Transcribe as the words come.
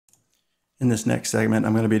In this next segment,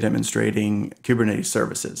 I'm going to be demonstrating Kubernetes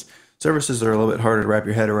services. Services are a little bit harder to wrap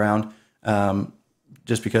your head around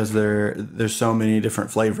just because there's so many different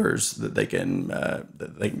flavors that they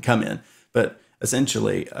can come in. But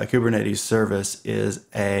essentially, a Kubernetes service is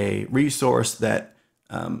a resource that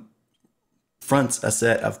fronts a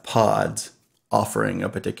set of pods offering a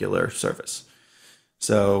particular service.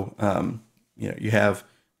 So you have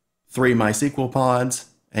 3 MySQL pods,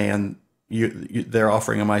 and they're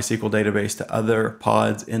offering a MySQL database to other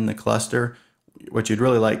pods in the cluster. What you'd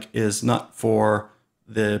really like is not for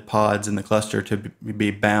the pods in the cluster to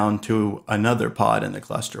be bound to another pod in the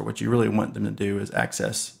cluster. What you really want them to do is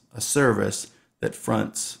access a service that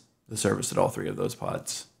fronts the service that all 3 of those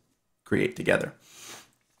pods create together.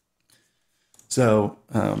 So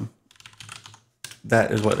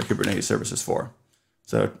that is what a Kubernetes service is for.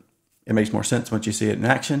 So it makes more sense once you see it in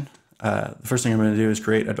action. The first thing I'm going to do is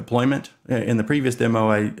create a deployment. In the previous demo,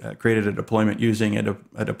 I created a deployment using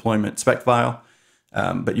a deployment spec file.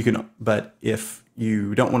 But if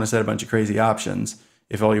you don't want to set a bunch of crazy options,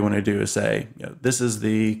 if all you want to do is say, this is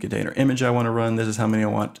the container image I want to run, this is how many I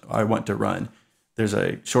want to run, there's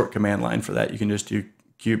a short command line for that. You can just do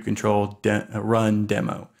kube control run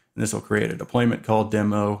demo, and this will create a deployment called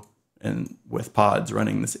demo, and with pods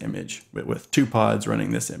running this image, with 2 pods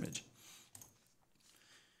running this image.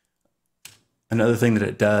 Another thing that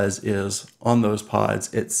it does is on those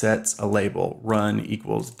pods, it sets a label, run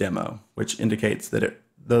equals demo, which indicates that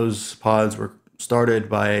those pods were started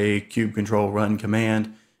by a kube control run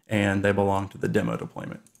command, and they belong to the demo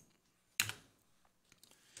deployment.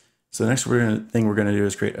 So the next thing we're going to do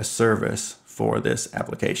is create a service for this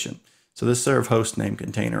application. So this serve host name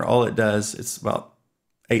container, all it does, it's about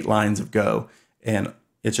 8 lines of Go, and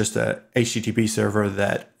it's just a HTTP server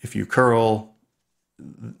that if you curl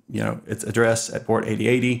its address at port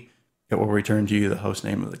 8080, it will return to you the host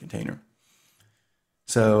name of the container.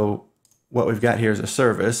 So what we've got here is a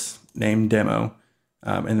service named demo,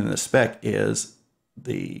 and then the spec is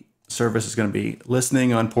the service is going to be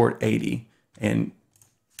listening on port 80, and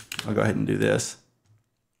I'll go ahead and do this.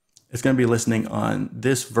 It's going to be listening on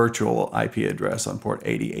this virtual IP address on port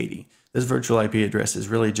 8080. This virtual IP address is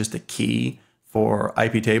really just a key for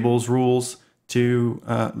IP tables rules to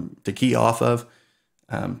key off of,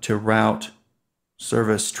 to route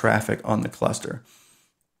service traffic on the cluster.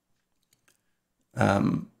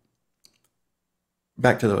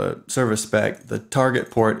 Back to the service spec, the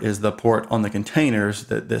target port is the port on the containers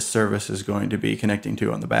that this service is going to be connecting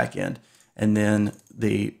to on the back end. And then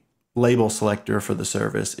the label selector for the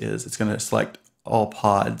service is it's going to select all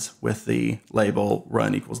pods with the label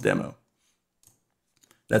run equals demo.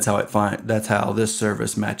 That's how this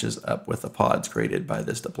service matches up with the pods created by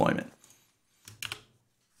this deployment.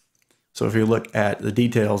 So if you look at the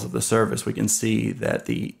details of the service, we can see that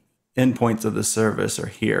the endpoints of the service are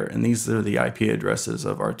here, and these are the IP addresses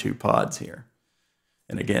of our 2 pods here.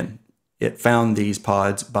 And again, it found these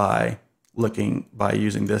pods by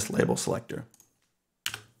using this label selector.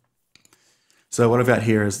 So what I've got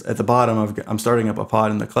here is at the bottom, I'm starting up a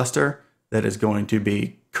pod in the cluster that is going to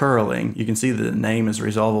be curling. You can see that the name is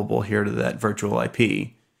resolvable here to that virtual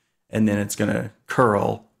IP, and then it's going to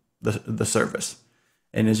curl the service.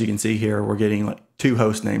 And as you can see here, we're getting like 2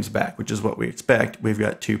 host names back, which is what we expect. We've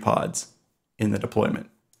got 2 pods in the deployment.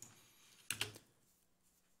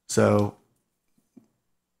 So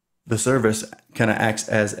the service kind of acts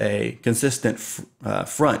as a consistent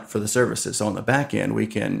front for the services. So on the back end, we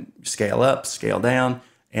can scale up, scale down,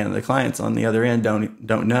 and the clients on the other end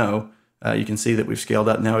don't know. You can see that we've scaled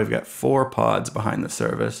up. Now we've got 4 pods behind the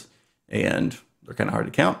service, and they're kind of hard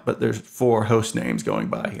to count, but there's 4 host names going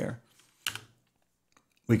by here.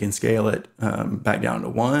 We can scale it back down to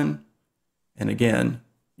 1, and again,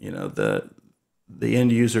 the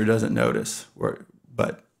end user doesn't notice,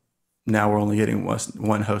 but now we're only getting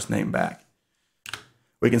 1 host name back.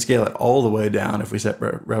 We can scale it all the way down if we set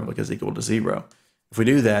replicas equal to 0. If we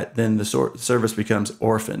do that, then the service becomes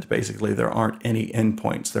orphaned. Basically, there aren't any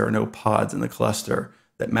endpoints. There are no pods in the cluster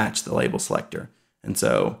that match the label selector, and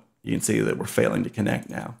so you can see that we're failing to connect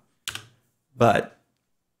now. But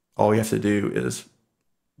all we have to do is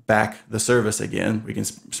back the service again. We can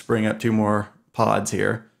spring up 2 more pods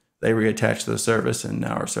here. They reattach to the service, and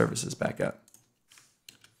now our service is back up.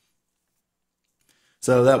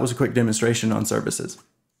 So that was a quick demonstration on services.